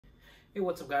Hey,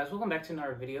 what's up guys? Welcome back to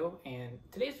another video, and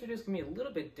today's video is going to be a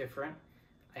little bit different.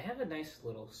 I have a nice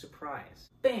little surprise.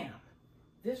 Bam!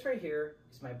 This right here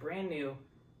is my brand new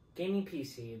gaming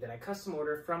PC that I custom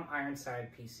ordered from Ironside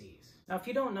PCs. Now if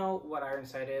you don't know what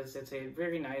Ironside is, it's a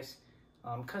very nice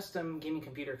custom gaming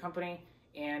computer company,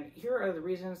 and here are the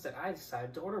reasons that I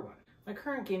decided to order one. My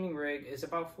current gaming rig is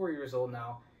about 4 years old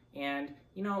now, and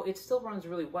you know, it still runs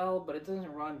really well, but it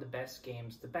doesn't run the best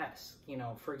games the best. You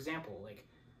know, for example, like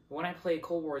when I play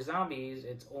Cold War Zombies,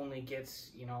 it only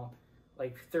gets, you know,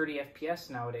 like 30 FPS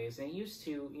nowadays, and it used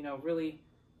to, you know, really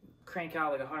crank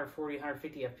out like 140,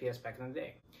 150 FPS back in the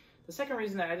day. The second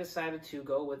reason that I decided to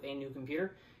go with a new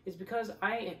computer is because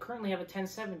I currently have a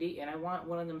 1070 and I want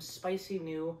one of them spicy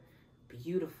new,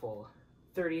 beautiful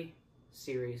 30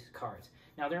 series cards.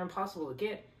 Now they're impossible to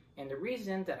get, and the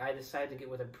reason that I decided to get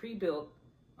with a pre-built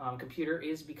computer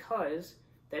is because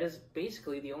that is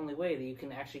basically the only way that you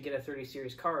can actually get a 30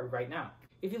 series card right now.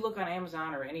 If you look on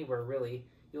Amazon or anywhere really,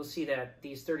 you'll see that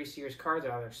these 30 series cards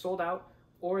are either sold out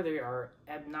or they are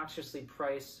obnoxiously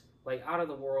priced, like out of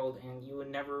the world, and you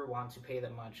would never want to pay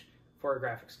that much for a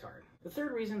graphics card. The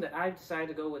third reason that I decided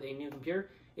to go with a new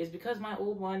computer is because my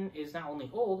old one is not only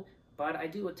old, but I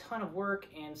do a ton of work,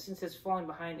 and since it's falling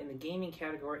behind in the gaming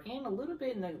category and a little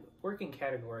bit in the working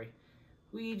category,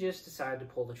 we just decided to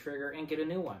pull the trigger and get a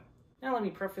new one. Now let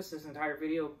me preface this entire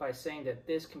video by saying that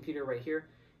this computer right here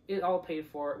is all paid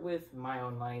for with my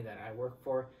own money that I work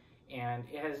for, and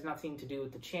it has nothing to do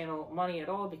with the channel money at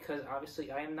all because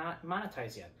obviously I am not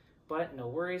monetized yet. But no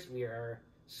worries, we are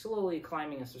slowly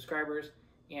climbing in subscribers,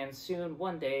 and soon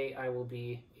one day I will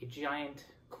be a giant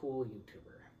cool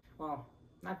YouTuber. Well,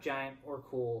 not giant or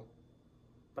cool,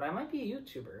 but I might be a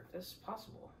YouTuber. That's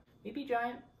possible. Maybe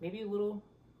giant, maybe a little,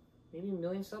 maybe a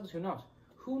million subs, who knows?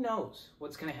 Who knows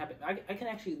what's going to happen? I can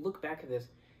actually look back at this.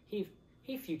 Hey,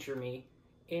 future me,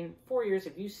 in 4 years,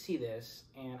 if you see this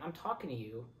and I'm talking to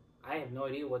you, I have no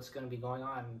idea what's going to be going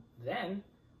on then,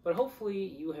 but hopefully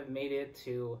you have made it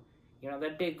to, you know,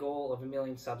 that big goal of 1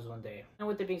 million subs one day. And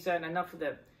with that being said, enough of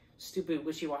that stupid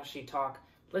wishy-washy talk.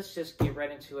 Let's just get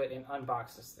right into it and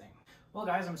unbox this thing. Well,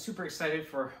 guys, I'm super excited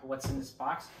for what's in this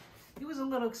box. It was a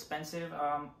little expensive.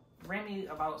 Ran me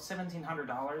about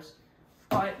 $1,700.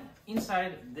 But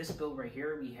inside this build right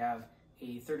here, we have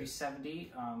a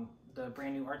 3070, the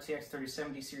brand new RTX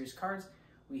 3070 series cards.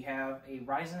 We have a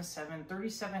Ryzen 7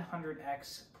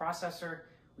 3700X processor.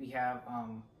 We have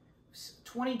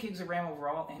 20 gigs of RAM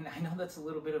overall, and I know that's a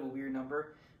little bit of a weird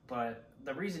number, but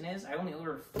the reason is I only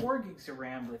ordered 4 gigs of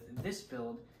RAM with this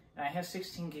build, and I have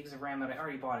 16 gigs of RAM that I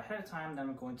already bought ahead of time that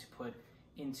I'm going to put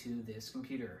into this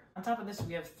computer. On top of this,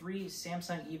 we have 3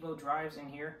 Samsung Evo drives in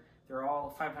here. They're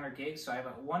all 500 gigs, so I have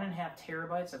 1.5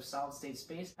 terabytes of solid state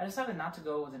space. I decided not to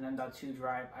go with an M.2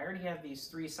 drive. I already have these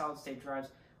 3 solid state drives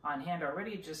on hand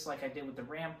already, just like I did with the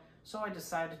RAM, so I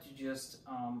decided to just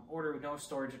order no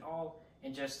storage at all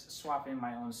and just swap in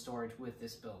my own storage with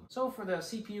this build. So for the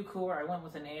CPU cooler, I went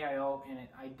with an AIO, and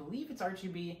I believe it's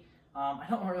RGB. I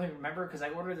don't really remember because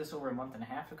I ordered this over a month and a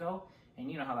half ago, and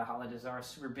you know how the holidays are,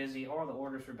 super busy, all the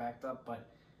orders were backed up, but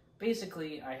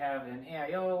basically, I have an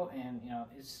AIO, and you know,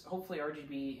 it's hopefully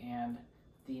RGB, and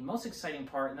the most exciting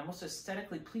part and the most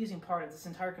aesthetically pleasing part of this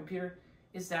entire computer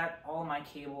is that all my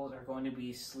cables are going to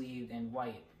be sleeved in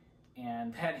white,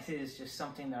 and that is just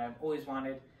something that I've always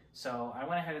wanted. So I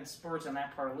went ahead and splurged on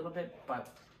that part a little bit,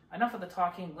 but enough of the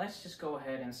talking. Let's just go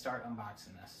ahead and start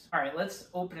unboxing this. All right, let's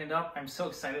open it up. I'm so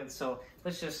excited, so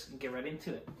let's just get right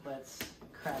into it. Let's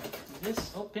crack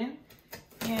this open.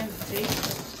 And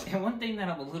one thing that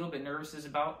I'm a little bit nervous is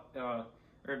about, or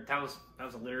that was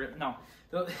a literate, no.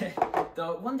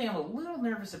 The one thing I'm a little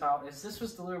nervous about is this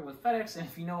was delivered with FedEx, and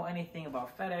if you know anything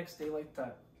about FedEx, they like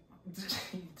to,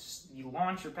 you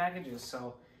launch your packages,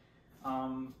 so,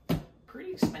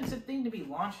 pretty expensive thing to be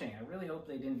launching. I really hope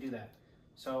they didn't do that.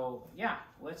 So, yeah,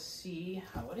 let's see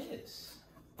how it is.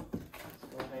 Let's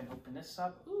go ahead and open this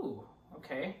up. Ooh,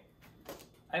 okay.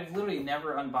 I've literally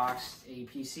never unboxed a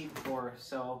PC before,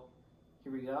 so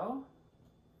here we go.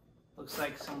 Looks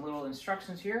like some little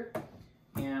instructions here,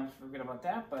 and forget about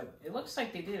that, but it looks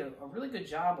like they did a really good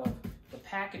job of the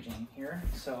packaging here.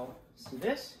 So, see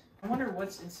this? I wonder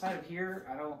what's inside of here.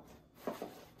 I don't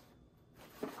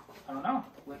know.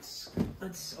 Let's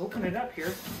open it up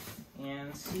here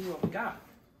and see what we got.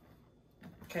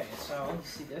 Okay, so you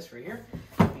see this right here.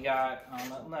 We got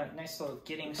a nice little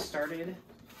getting started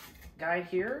guide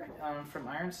here from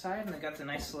Ironside, and they got the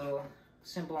nice little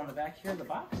symbol on the back here of the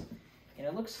box, and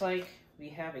it looks like we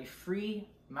have a free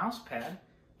mouse pad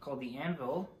called the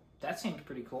Anvil. That seems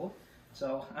pretty cool,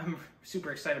 so I'm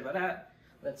super excited about that.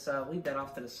 Let's leave that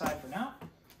off to the side for now.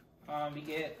 We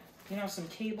get you know, some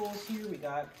cables here. We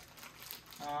got,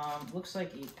 looks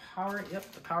like a power,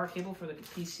 the power cable for the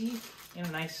PC, and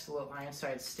a nice little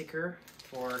Ironside sticker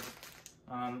for,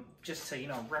 just to, you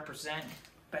know, represent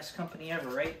best company ever,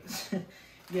 right?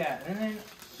 Yeah, and then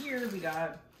here we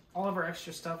got all of our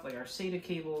extra stuff, like our SATA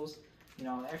cables, you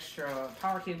know, extra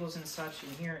power cables and such in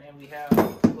here, and we have,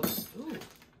 ooh,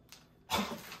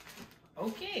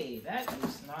 okay, that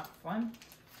is not fun.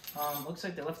 Looks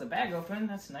like they left the bag open,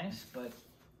 that's nice, but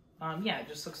yeah, it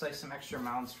just looks like some extra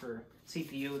mounts for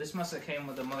CPU. This must have came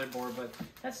with a motherboard, but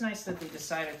that's nice that they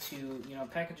decided to, you know,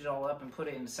 package it all up and put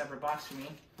it in a separate box for me.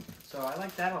 So I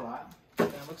like that a lot. And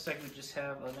it looks like we just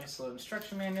have a nice little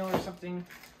instruction manual or something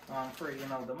for, you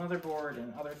know, the motherboard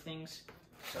and other things.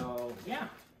 So yeah,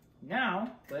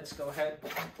 now let's go ahead,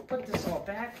 put this all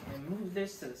back and move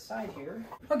this to the side here.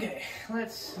 Okay,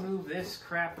 let's move this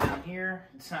crap down here.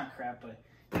 It's not crap, but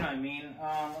you know what I mean.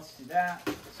 Let's do that.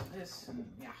 So this, and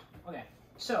yeah. Okay,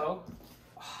 so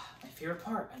my favorite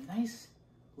part, a nice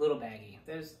little baggie.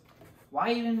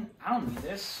 Why even, I don't need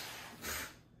this.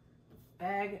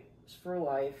 Bag is for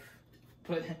life.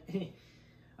 But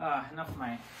enough of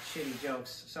my shitty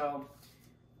jokes. So,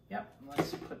 yep,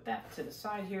 let's put that to the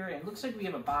side here. And it looks like we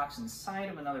have a box inside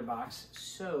of another box.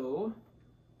 So,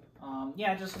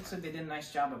 yeah, it just looks like they did a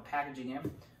nice job of packaging it.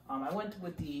 I went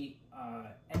with the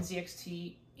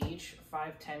NZXT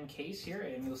H510 case here,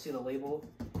 and you'll see the label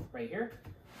right here.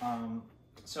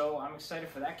 So I'm excited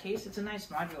for that case. It's a nice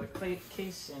modular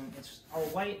case, and it's all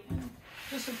white, and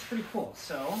this looks pretty cool.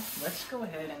 So let's go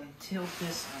ahead and tilt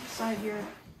this on the side here,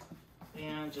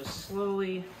 and just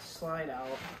slowly slide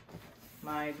out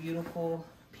my beautiful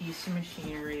piece of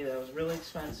machinery that was really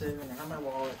expensive and it had my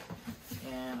wallet.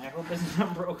 And I hope it's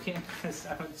not broken because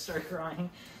I would start crying.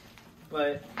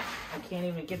 But I can't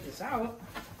even get this out,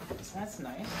 so that's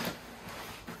nice.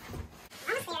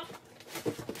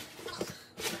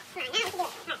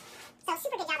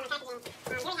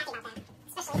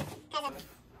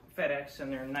 FedEx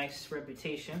and their nice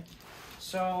reputation.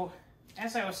 So,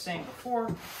 as I was saying before,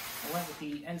 I went with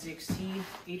the NZXT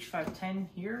H510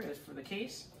 here as for the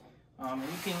case. And you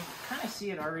can kind of see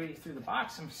it already through the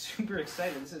box. I'm super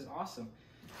excited. This is awesome.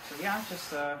 So yeah,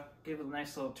 just give it a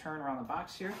nice little turn around the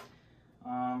box here.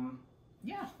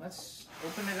 Yeah, let's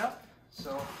open it up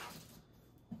so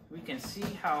we can see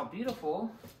how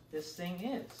beautiful this thing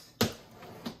is.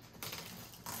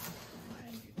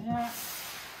 And do that.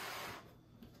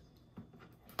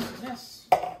 This.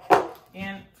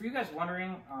 And for you guys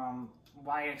wondering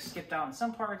why I skipped out on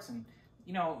some parts, and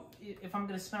you know, if I'm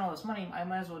going to spend all this money, I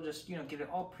might as well just, you know, get it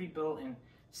all pre-built and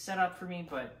set up for me.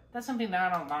 But that's something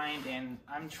that I don't mind, and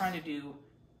I'm trying to do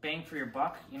bang for your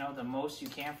buck, you know, the most you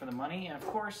can for the money. And of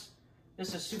course,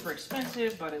 this is super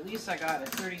expensive, but at least I got a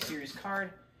 30 series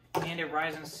card and a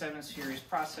Ryzen 7 series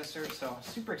processor, so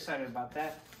super excited about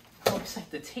that. It looks like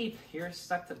the tape here is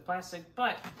stuck to the plastic,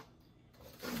 but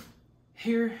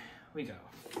here we go.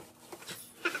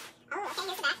 Oh, okay,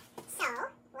 here's the back. So,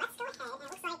 let's go ahead, and it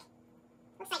looks like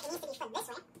it needs to be flipped this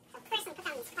way. So first, we put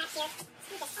down these flaps here,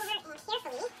 scoot this over, and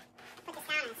carefully put this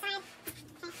down on the side.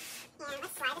 Okay, and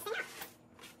let's slide this thing out.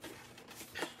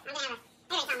 I'm gonna have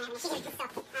a headache on my machine, so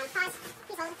pause,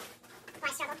 please hold,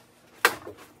 while I struggle. Oh,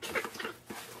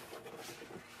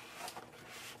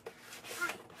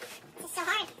 this is so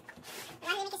hard. Why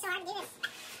do they make it so hard to do this?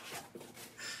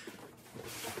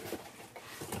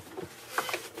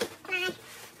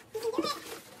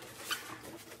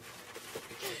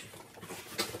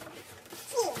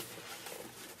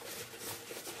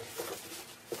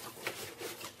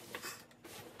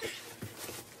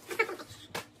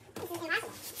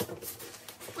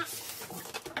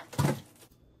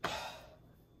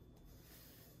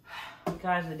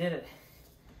 Guys, I did it.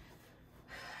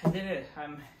 I did it.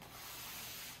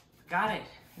 Got it.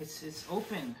 It's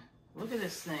open. Look at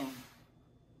this thing.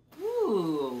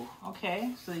 Ooh.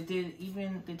 Okay. So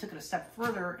they took it a step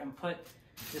further and put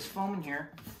this foam in here.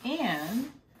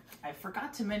 And I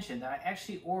forgot to mention that I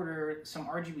actually ordered some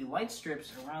RGB light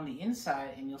strips around the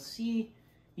inside, and you'll see,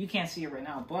 you can't see it right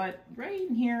now, but right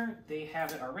in here they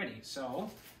have it already.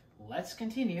 So let's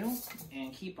continue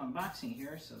and keep unboxing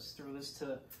here. So let's throw this to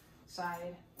the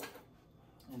side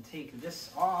and take this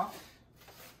off.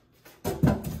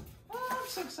 Oh, I'm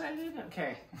so excited.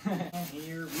 Okay, and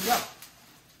here we go.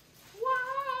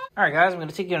 All right, guys, I'm going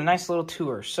to take you on a nice little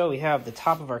tour. So we have the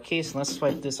top of our case, and let's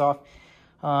swipe this off.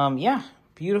 Yeah,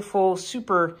 beautiful,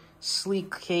 super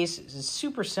sleek case. It's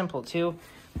super simple too.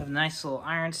 We have a nice little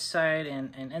Ironside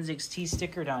and NZXT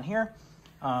sticker down here.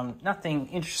 Nothing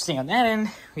interesting on that end.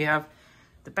 We have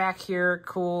the back here,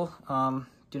 cool.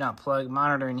 Do not plug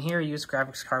monitor in here. Use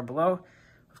graphics card below,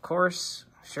 of course.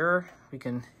 sure, we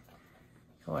can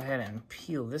go ahead and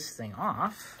peel this thing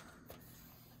off.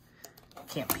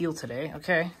 Can't peel today.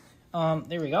 Okay.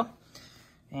 There we go.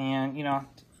 And, you know,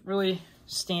 really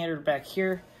standard back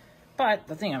here. But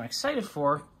the thing I'm excited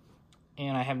for,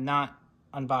 and I have not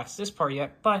unboxed this part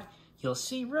yet, but you'll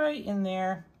see right in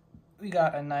there, we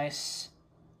got a nice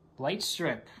light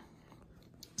strip.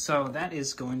 So that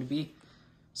is going to be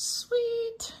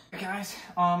sweet. Okay, guys,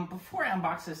 before I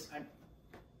unbox this, I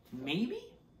maybe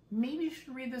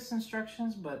should read this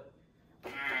instructions, but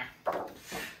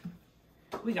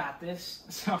we got this.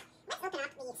 So let's open up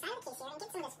the side of the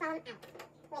case here and get some of this foam out,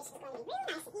 which is going to be really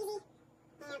nice and easy.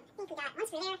 And I think we got,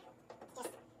 once we're there, just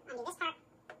undo this part.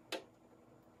 But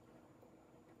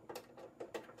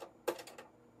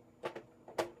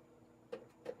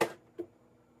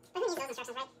who needs those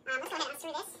instructions, right? Let's go ahead and unscrew this and pop this nice little side panel off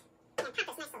here. And take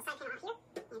this, and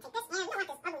we don't want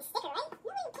this ugly sticker, right?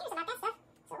 Nobody cares about that stuff.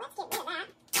 So let's get rid of that.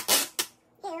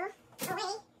 Away.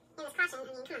 And this caution, I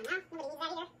mean, come on now. Nobody needs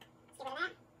that either. Let's get rid of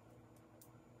that.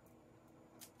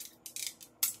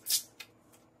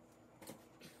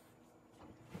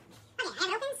 Okay, I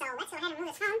have it open, so let's go ahead and remove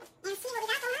this foam and see what we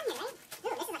got going on here, right?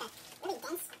 Ooh, this is like a really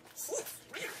dense sheet.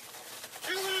 Wow. I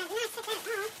do not expect that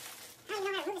at all. I don't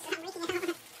even know how to remove this without breaking it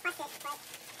out. Plus it, but...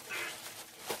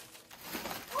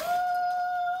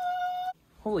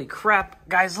 holy crap,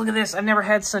 guys, look at this. I've never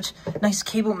had such nice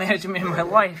cable management in my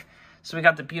life. So we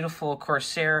got the beautiful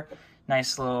Corsair,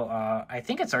 nice little, I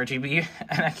think it's RGB,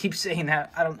 and I keep saying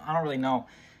that, I don't really know.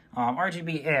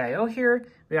 RGB AIO here.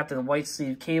 We got the white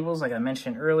sleeve cables, like I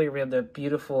mentioned earlier. We have the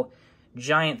beautiful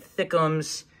giant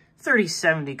Thickums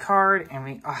 3070 card,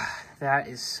 and that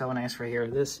is so nice right here.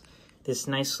 This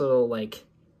nice little, like,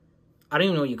 I don't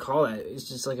even know what you call that. It's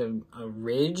just like a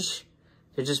ridge.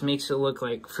 It just makes it look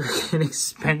like freaking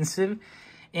expensive.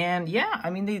 And yeah, I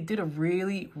mean, they did a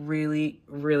really, really,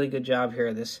 really good job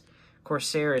here. This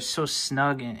Corsair is so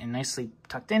snug and nicely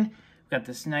tucked in. We've got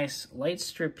this nice light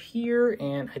strip here,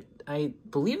 and I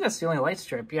believe that's the only light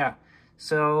strip, yeah.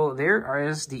 So there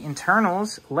is the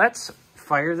internals. Let's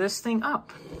fire this thing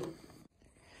up.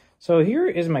 So here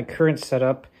is my current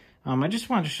setup. I just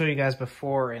wanted to show you guys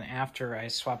before and after I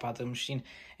swap out the machine.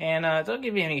 And don't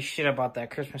give me any shit about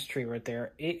that Christmas tree right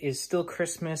there. It is still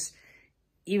Christmas,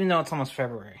 even though it's almost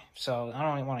February. So I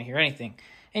don't even want to hear anything.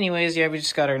 Anyways, yeah, we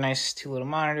just got our nice 2 little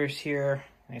monitors here.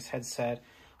 Nice headset,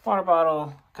 water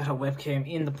bottle. Got a webcam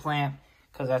in the plant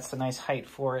because that's the nice height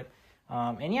for it.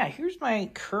 And yeah, here's my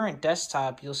current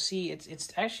desktop. You'll see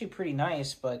it's actually pretty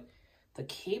nice, but the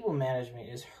cable management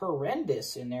is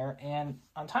horrendous in there. And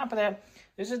on top of that,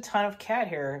 there's a ton of cat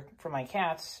hair for my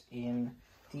cats in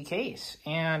the case.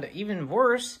 And even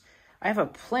worse, I have a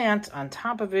plant on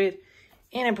top of it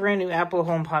and a brand new Apple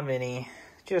HomePod Mini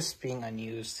just being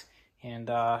unused. And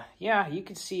yeah, you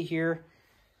can see here,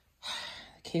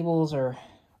 the cables are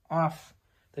off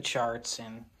the charts,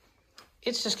 and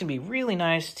it's just gonna be really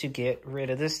nice to get rid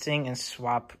of this thing and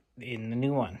swap in the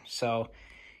new one. So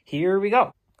here we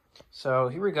go. So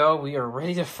here we go. We are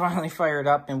ready to finally fire it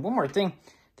up. And one more thing,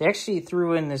 they actually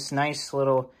threw in this nice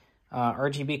little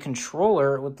RGB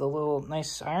controller with the little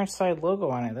nice Ironside logo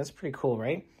on it. That's pretty cool,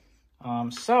 right?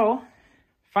 So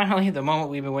finally, the moment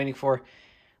we've been waiting for.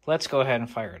 Let's go ahead and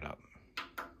fire it up.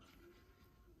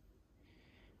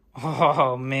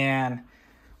 Oh man.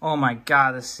 Oh my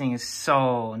god, this thing is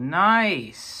so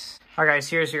nice. Alright guys,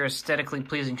 here's your aesthetically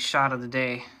pleasing shot of the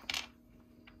day.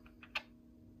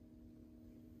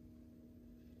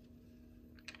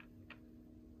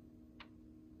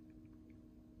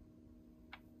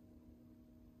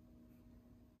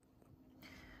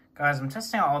 Guys, I'm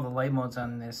testing out all the light modes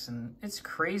on this, and it's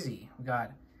crazy. We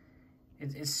got,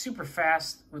 it's super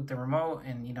fast with the remote,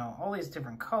 and you know, all these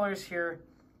different colors here.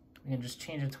 We can just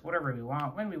change it to whatever we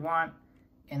want, when we want.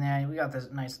 And then we got this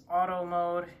nice auto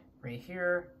mode right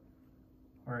here,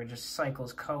 where it just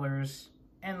cycles colors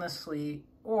endlessly.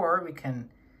 Or we can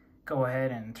go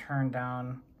ahead and turn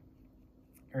down,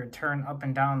 or turn up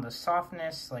and down the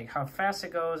softness, like how fast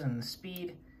it goes and the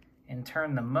speed, and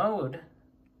turn the mode,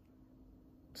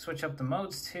 switch up the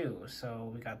modes too.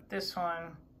 So we got this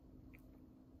one,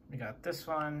 we got this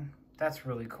one, that's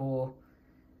really cool.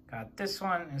 Got this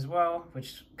one as well,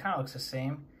 which kind of looks the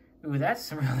same. Ooh,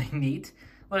 that's really neat.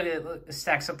 Look, it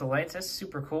stacks up the lights, that's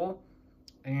super cool.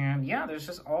 And yeah, there's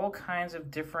just all kinds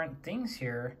of different things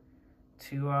here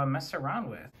to mess around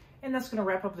with. And that's gonna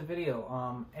wrap up the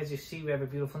video. As you see, we have a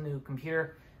beautiful new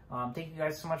computer. Thank you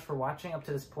guys so much for watching up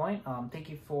to this point. Thank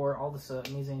you for all this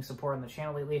amazing support on the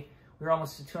channel lately. We're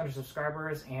almost to 200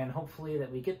 subscribers, and hopefully that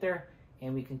we get there.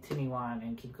 and we continue on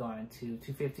and keep going to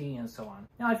 250 and so on.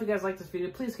 Now, if you guys like this video,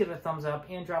 please give it a thumbs up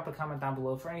and drop a comment down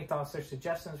below for any thoughts or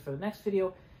suggestions for the next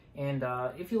video. And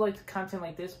if you like content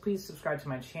like this, please subscribe to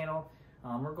my channel.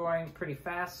 We're growing pretty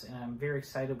fast, and I'm very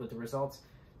excited with the results.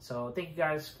 So thank you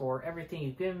guys for everything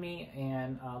you've given me.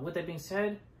 And with that being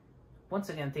said, once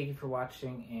again, thank you for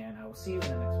watching, and I will see you in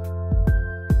the next one.